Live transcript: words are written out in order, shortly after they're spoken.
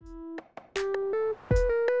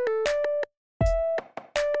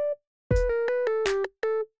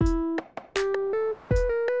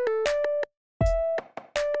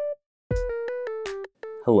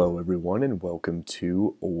Hello, everyone, and welcome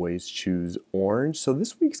to Always Choose Orange. So,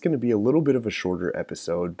 this week's going to be a little bit of a shorter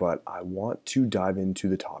episode, but I want to dive into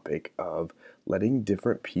the topic of letting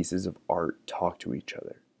different pieces of art talk to each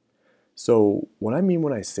other. So, what I mean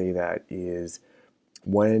when I say that is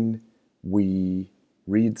when we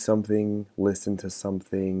read something, listen to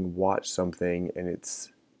something, watch something, and it's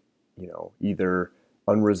either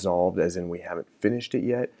unresolved, as in we haven't finished it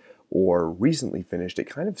yet, or recently finished, it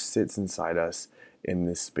kind of sits inside us in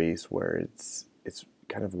this space where it's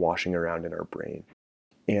kind of washing around in our brain.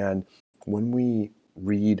 And when we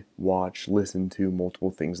read, watch, listen to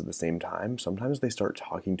multiple things at the same time, sometimes they start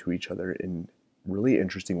talking to each other in really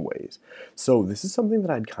interesting ways. So this is something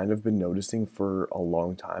that I'd kind of been noticing for a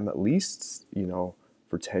long time, at least,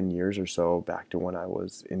 for 10 years or so, back to when I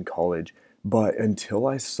was in college. But until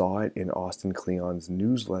I saw it in Austin Kleon's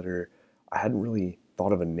newsletter, I hadn't really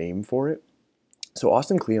thought of a name for it. So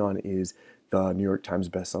Austin Kleon is the New York Times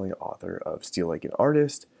bestselling author of Steal Like an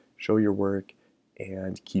Artist, Show Your Work,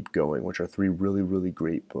 and Keep Going, which are three really, really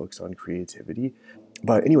great books on creativity.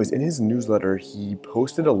 But anyways, in his newsletter, he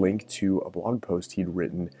posted a link to a blog post he'd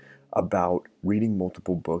written about reading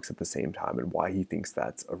multiple books at the same time and why he thinks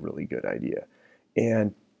that's a really good idea.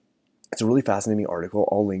 And it's a really fascinating article.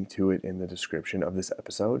 I'll link to it in the description of this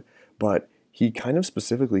episode. But he kind of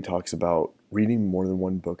specifically talks about reading more than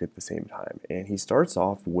one book at the same time. And he starts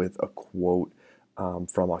off with a quote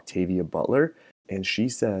from Octavia Butler. And she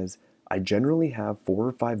says, "I generally have 4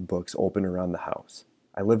 or 5 books open around the house.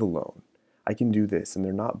 I live alone. I can do this, and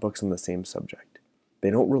they're not books on the same subject. They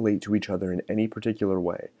don't relate to each other in any particular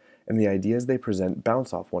way, and the ideas they present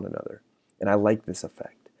bounce off one another. And I like this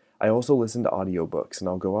effect. I also listen to audiobooks, and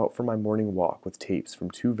I'll go out for my morning walk with tapes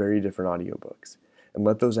from 2 very different audiobooks, and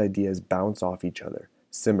let those ideas bounce off each other,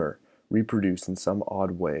 simmer, reproduce in some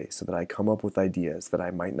odd way so that I come up with ideas that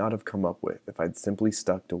I might not have come up with if I'd simply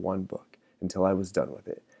stuck to one book until I was done with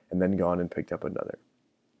it, and then gone and picked up another."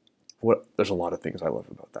 There's a lot of things I love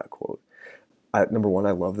about that quote. Number one,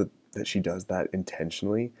 I love that she does that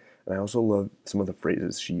intentionally, and I also love some of the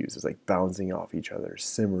phrases she uses, like bouncing off each other,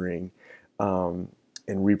 simmering,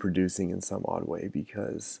 and reproducing in some odd way,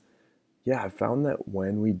 because I found that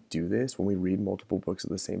when we do this, when we read multiple books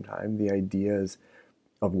at the same time, the ideas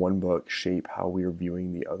of one book shape how we are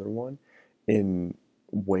viewing the other one in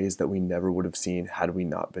ways that we never would have seen had we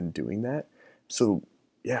not been doing that. So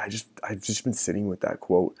I've just been sitting with that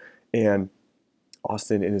quote, and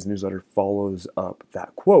Austin in his newsletter follows up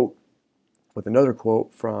that quote with another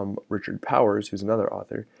quote from Richard Powers, who's another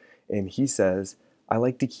author, and he says, "I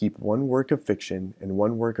like to keep one work of fiction and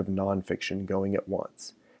one work of nonfiction going at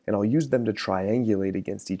once, and I'll use them to triangulate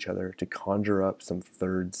against each other to conjure up some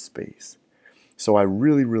third space." So I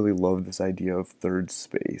really, really love this idea of third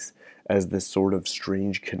space as this sort of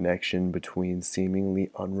strange connection between seemingly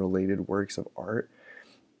unrelated works of art.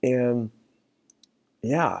 And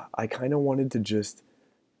I kind of wanted to just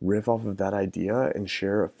riff off of that idea and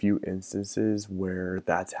share a few instances where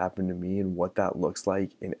that's happened to me and what that looks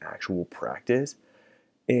like in actual practice.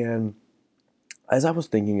 And as I was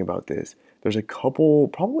thinking about this, there's a couple,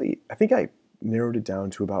 probably, I think I narrowed it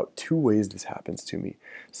down to about 2 ways this happens to me.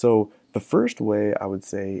 So the first way I would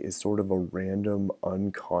say is sort of a random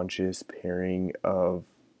unconscious pairing of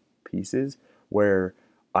pieces where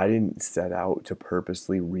I didn't set out to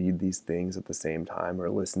purposely read these things at the same time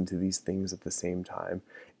or listen to these things at the same time.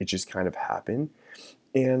 It just kind of happened.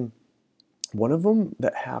 And one of them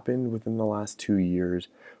that happened within the last 2 years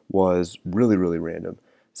was really, really random.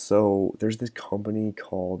 So there's this company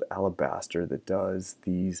called Alabaster that does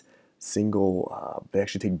these they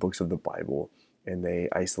actually take books of the Bible and they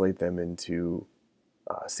isolate them into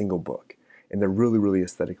a single book. And they're really, really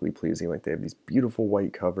aesthetically pleasing. Like they have these beautiful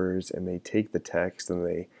white covers and they take the text and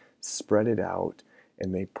they spread it out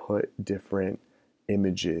and they put different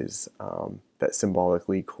images that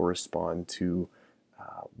symbolically correspond to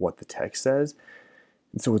what the text says.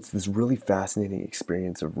 And so it's this really fascinating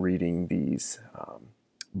experience of reading these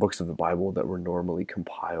books of the Bible that were normally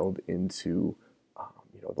compiled into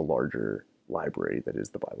the larger library that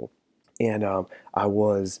is the Bible. And I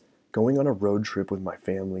was going on a road trip with my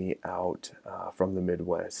family out from the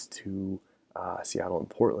Midwest to Seattle and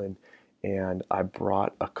Portland, and I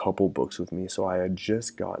brought a couple books with me. So I had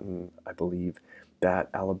just gotten, I believe, that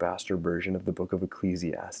Alabaster version of the book of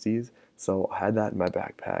Ecclesiastes. So I had that in my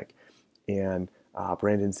backpack, and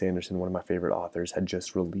Brandon Sanderson, one of my favorite authors, had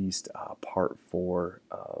just released part 4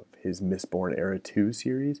 of his Mistborn Era 2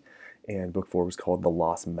 series, and book 4 was called The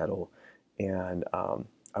Lost Metal. And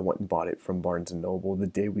I went and bought it from Barnes & Noble the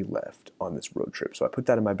day we left on this road trip. So I put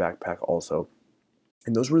that in my backpack also.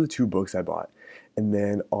 And those were the 2 books I bought. And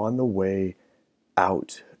then on the way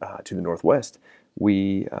out to the northwest,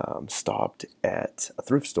 we stopped at a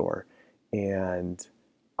thrift store, and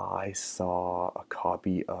I saw a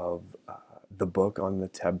copy of the book on the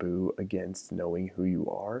taboo against knowing who you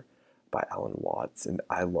are by Alan Watts, and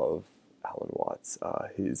I love Alan Watts.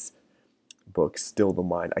 His book, Still the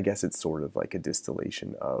Mind, I guess it's sort of like a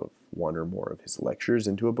distillation of one or more of his lectures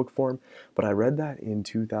into a book form, but I read that in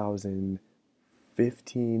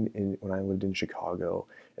 2015 when I lived in Chicago,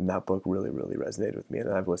 and that book really, really resonated with me.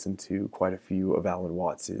 And I've listened to quite a few of Alan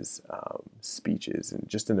Watts's speeches, and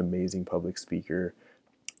just an amazing public speaker.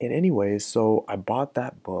 And anyways, so I bought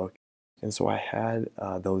that book, and so I had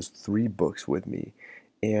those three books with me,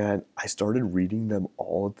 and I started reading them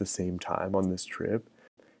all at the same time on this trip,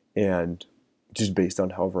 and just based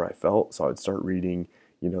on however I felt. So I would start reading,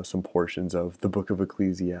 some portions of the book of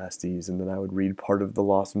Ecclesiastes, and then I would read part of the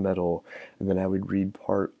Lost Metal, and then I would read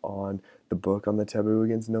part on the book on the taboo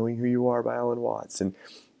against knowing who you are by Alan Watts. And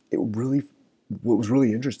what was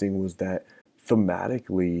really interesting was that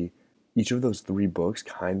thematically, each of those three books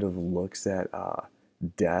kind of looks at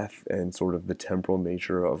death and sort of the temporal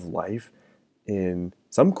nature of life in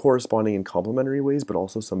some corresponding and complementary ways, but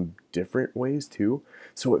also some different ways too.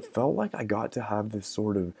 So it felt like I got to have this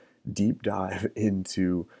sort of deep dive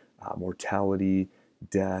into mortality,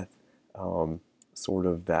 death, sort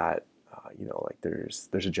of that, like there's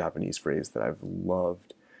a Japanese phrase that I've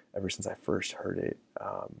loved ever since I first heard it,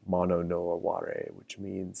 mono no aware, which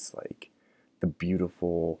means like the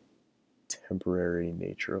beautiful temporary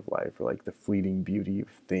nature of life, or like the fleeting beauty of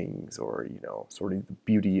things, or sort of the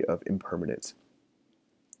beauty of impermanence.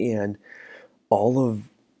 And all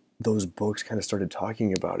of those books kind of started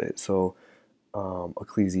talking about it. So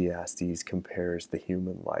Ecclesiastes compares the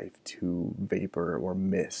human life to vapor or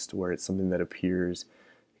mist, where it's something that appears,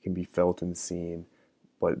 it can be felt and seen,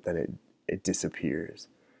 but then it disappears.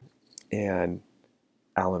 And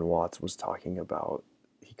Alan Watts was talking about,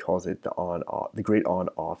 he calls it the great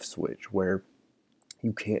on-off switch, where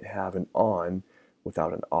you can't have an on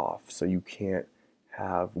without an off. So you can't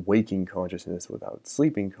have waking consciousness without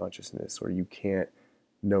sleeping consciousness, or you can't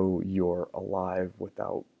know you're alive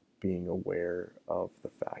without being aware of the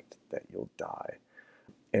fact that you'll die.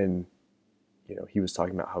 And, he was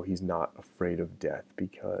talking about how he's not afraid of death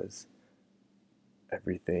because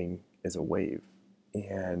everything is a wave.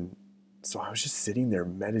 And so I was just sitting there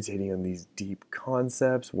meditating on these deep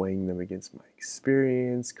concepts, weighing them against my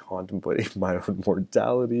experience, contemplating my own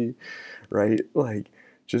mortality, right? Like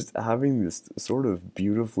just having this sort of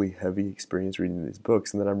beautifully heavy experience reading these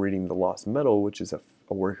books. And then I'm reading The Lost Metal, which is a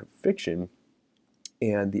work of fiction.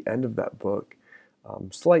 And the end of that book,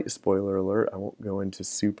 slight spoiler alert, I won't go into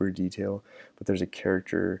super detail, but there's a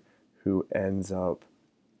character who ends up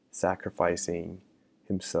sacrificing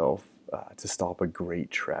himself to stop a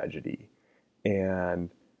great tragedy. And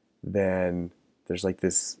then there's like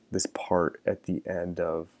this part at the end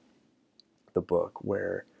of the book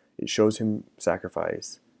where it shows him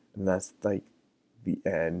sacrifice, and that's like the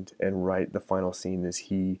end. And right, the final scene is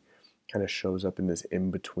he kind of shows up in this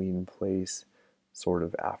in-between place, sort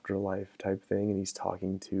of afterlife type thing, and he's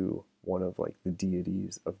talking to one of like the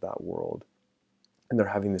deities of that world, and they're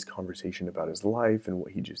having this conversation about his life and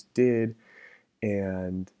what he just did.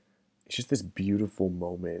 And it's just this beautiful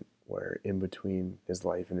moment where in between his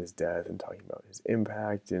life and his death, and talking about his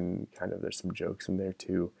impact, and kind of there's some jokes in there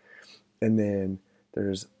too. And then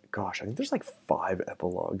there's, I think there's like 5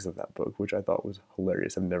 epilogues of that book, which I thought was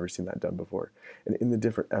hilarious. I've never seen that done before. And in the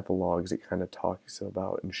different epilogues, it kind of talks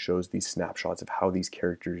about and shows these snapshots of how these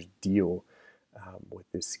characters deal with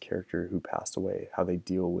this character who passed away, how they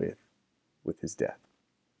deal with his death,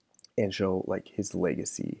 and show like his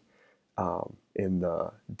legacy in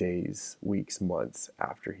the days, weeks, months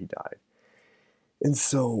after he died. And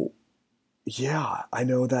so, yeah, I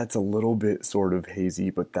know that's a little bit sort of hazy,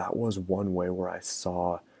 but that was one way where I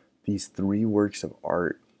saw these 3 works of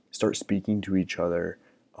art start speaking to each other,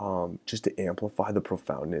 just to amplify the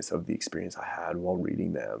profoundness of the experience I had while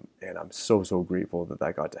reading them. And I'm so, so grateful that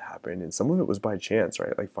that got to happen. And some of it was by chance,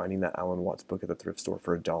 right? Like finding that Alan Watts book at the thrift store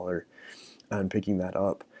for $1 and picking that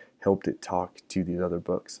up helped it talk to these other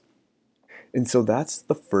books. And so that's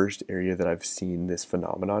the first area that I've seen this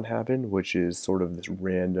phenomenon happen, which is sort of this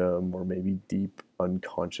random or maybe deep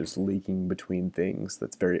unconscious leaking between things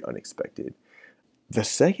that's very unexpected. The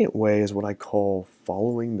second way is what I call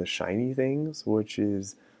following the shiny things, which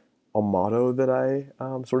is a motto that I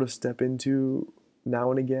sort of step into now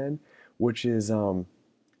and again, which is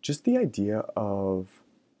just the idea of,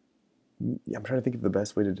 I'm trying to think of the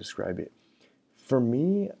best way to describe it. For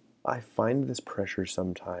me, I find this pressure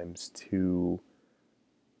sometimes to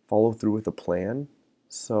follow through with a plan.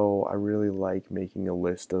 So I really like making a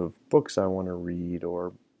list of books I want to read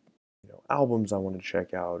or albums I want to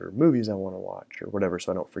check out or movies I want to watch or whatever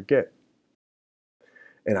so I don't forget.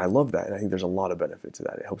 And I love that. And I think there's a lot of benefit to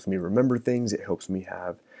that. It helps me remember things. It helps me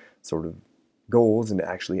have sort of goals and to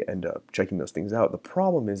actually end up checking those things out. The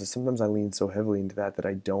problem is sometimes I lean so heavily into that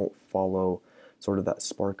I don't follow sort of that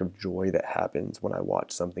spark of joy that happens when I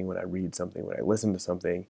watch something, when I read something, when I listen to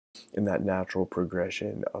something, in that natural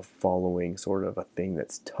progression of following sort of a thing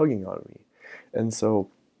that's tugging on me. And so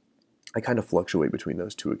I kind of fluctuate between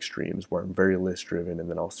those two extremes where I'm very list driven and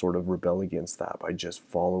then I'll sort of rebel against that by just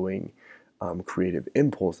following creative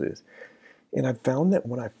impulses. And I've found that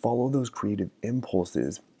when I follow those creative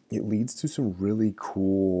impulses, it leads to some really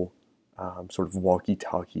cool sort of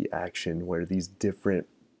walkie-talkie action where these different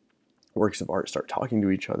works of art start talking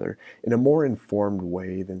to each other in a more informed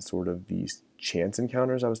way than sort of these chance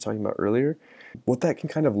encounters I was talking about earlier. What that can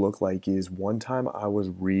kind of look like is one time I was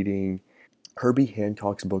reading Herbie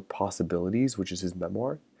Hancock's book Possibilities, which is his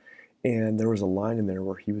memoir, and there was a line in there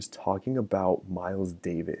where he was talking about Miles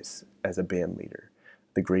Davis as a band leader.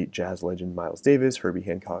 The great jazz legend Miles Davis, Herbie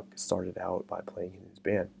Hancock started out by playing in his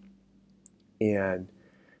band. And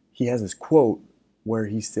he has this quote where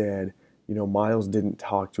he said, Miles didn't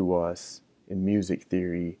talk to us in music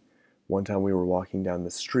theory. One time we were walking down the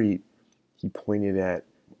street, he pointed at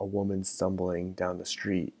a woman stumbling down the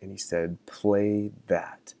street and he said, "Play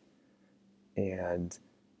that." And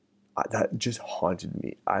that just haunted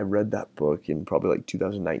me. I read that book in probably like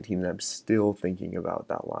 2019 and I'm still thinking about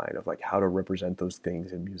that line of like how to represent those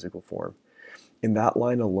things in musical form. And that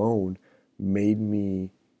line alone made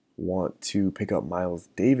me want to pick up Miles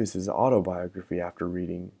Davis's autobiography after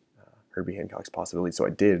reading Herbie Hancock's Possibilities. So I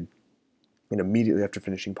did. And immediately after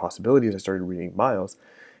finishing Possibilities, I started reading Miles.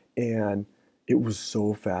 And it was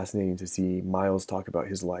so fascinating to see Miles talk about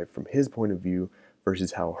his life from his point of view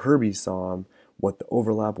versus how Herbie saw him, what the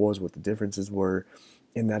overlap was, what the differences were.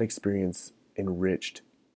 And that experience it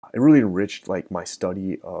really enriched like my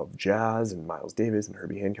study of jazz and Miles Davis and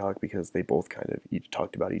Herbie Hancock because they both kind of each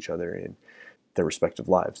talked about each other in their respective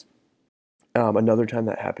lives. Another time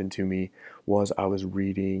that happened to me was I was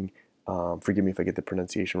reading, forgive me if I get the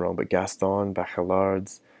pronunciation wrong, but Gaston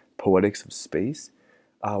Bachelard's Poetics of Space,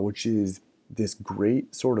 which is this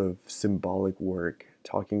great sort of symbolic work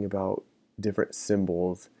talking about different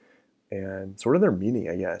symbols and sort of their meaning,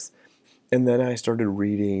 I guess. And then I started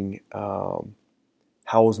reading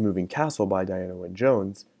Howl's Moving Castle by Diana Wynne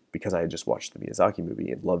Jones because I had just watched the Miyazaki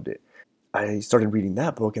movie and loved it. I started reading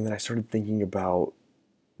that book and then I started thinking about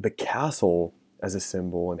the castle as a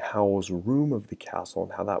symbol and Howl's room of the castle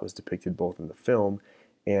and how that was depicted both in the film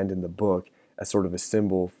and in the book as sort of a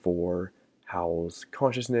symbol for Howl's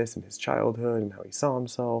consciousness and his childhood and how he saw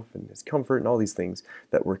himself and his comfort and all these things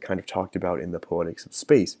that were kind of talked about in the Poetics of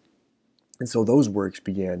Space. And so those works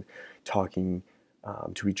began talking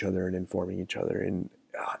to each other and informing each other, and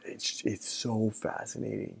it's so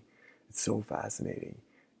fascinating. It's so fascinating,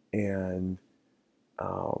 and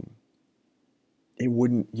um, it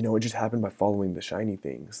wouldn't, it just happened by following the shiny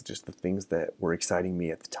things, just the things that were exciting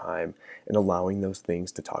me at the time, and allowing those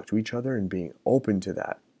things to talk to each other and being open to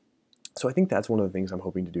that. So I think that's one of the things I'm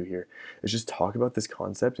hoping to do here is just talk about this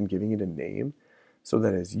concept and giving it a name so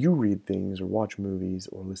that as you read things or watch movies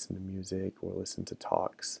or listen to music or listen to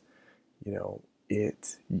talks, you know,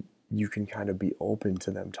 it you can kind of be open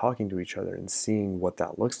to them talking to each other and seeing what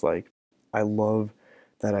that looks like. I love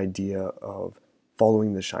that idea of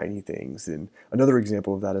following the shiny things. And another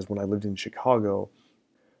example of that is when I lived in Chicago,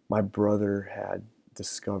 my brother had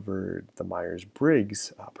discovered the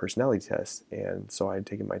Myers-Briggs personality test. And so I had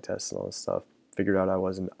taken my tests and all this stuff, figured out I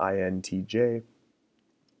was an INTJ.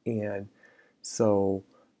 And so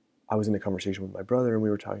I was in a conversation with my brother and we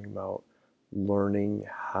were talking about learning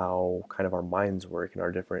how kind of our minds work and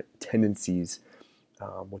our different tendencies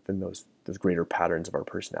within those greater patterns of our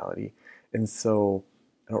personality. And so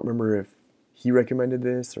I don't remember if he recommended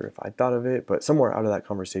this or if I thought of it, but somewhere out of that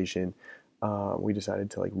conversation, we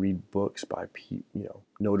decided to like read books by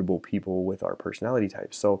notable people with our personality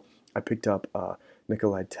types. So I picked up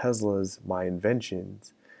Nikolai Tesla's My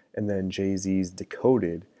Inventions and then Jay-Z's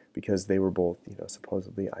Decoded because they were both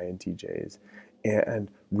supposedly INTJs. And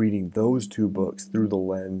reading those two books through the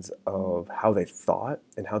lens of how they thought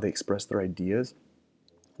and how they expressed their ideas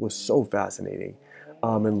was so fascinating.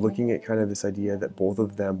 And looking at kind of this idea that both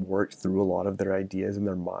of them worked through a lot of their ideas in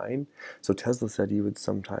their mind. So Tesla said he would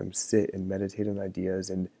sometimes sit and meditate on ideas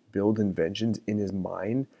and build inventions in his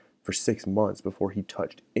mind for 6 months before he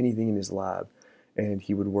touched anything in his lab. And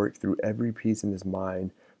he would work through every piece in his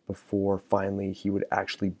mind before finally he would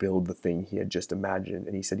actually build the thing he had just imagined.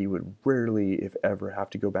 And he said he would rarely, if ever, have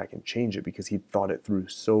to go back and change it because he thought it through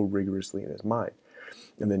so rigorously in his mind.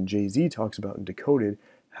 And then Jay-Z talks about in Decoded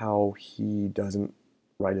how he doesn't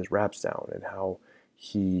write his raps down and how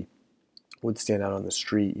he would stand out on the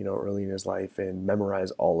street, early in his life and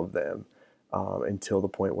memorize all of them until the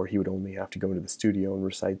point where he would only have to go into the studio and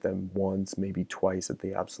recite them once, maybe twice at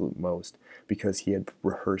the absolute most, because he had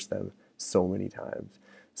rehearsed them so many times.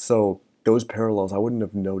 So those parallels, I wouldn't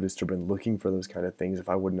have noticed or been looking for those kind of things if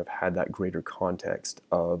I wouldn't have had that greater context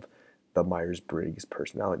of the Myers-Briggs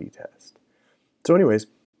personality test. So anyways,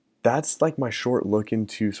 that's like my short look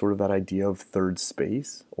into sort of that idea of third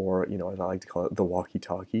space, or, as I like to call it, the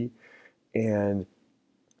walkie-talkie. And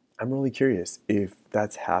I'm really curious if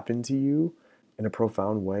that's happened to you in a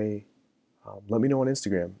profound way. Let me know on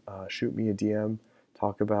Instagram. Shoot me a DM.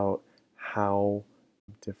 Talk about how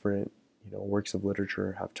different works of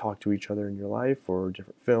literature have talked to each other in your life, or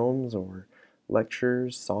different films, or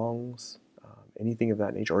lectures, songs, anything of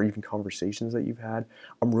that nature, or even conversations that you've had.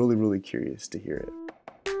 I'm really, really curious to hear it.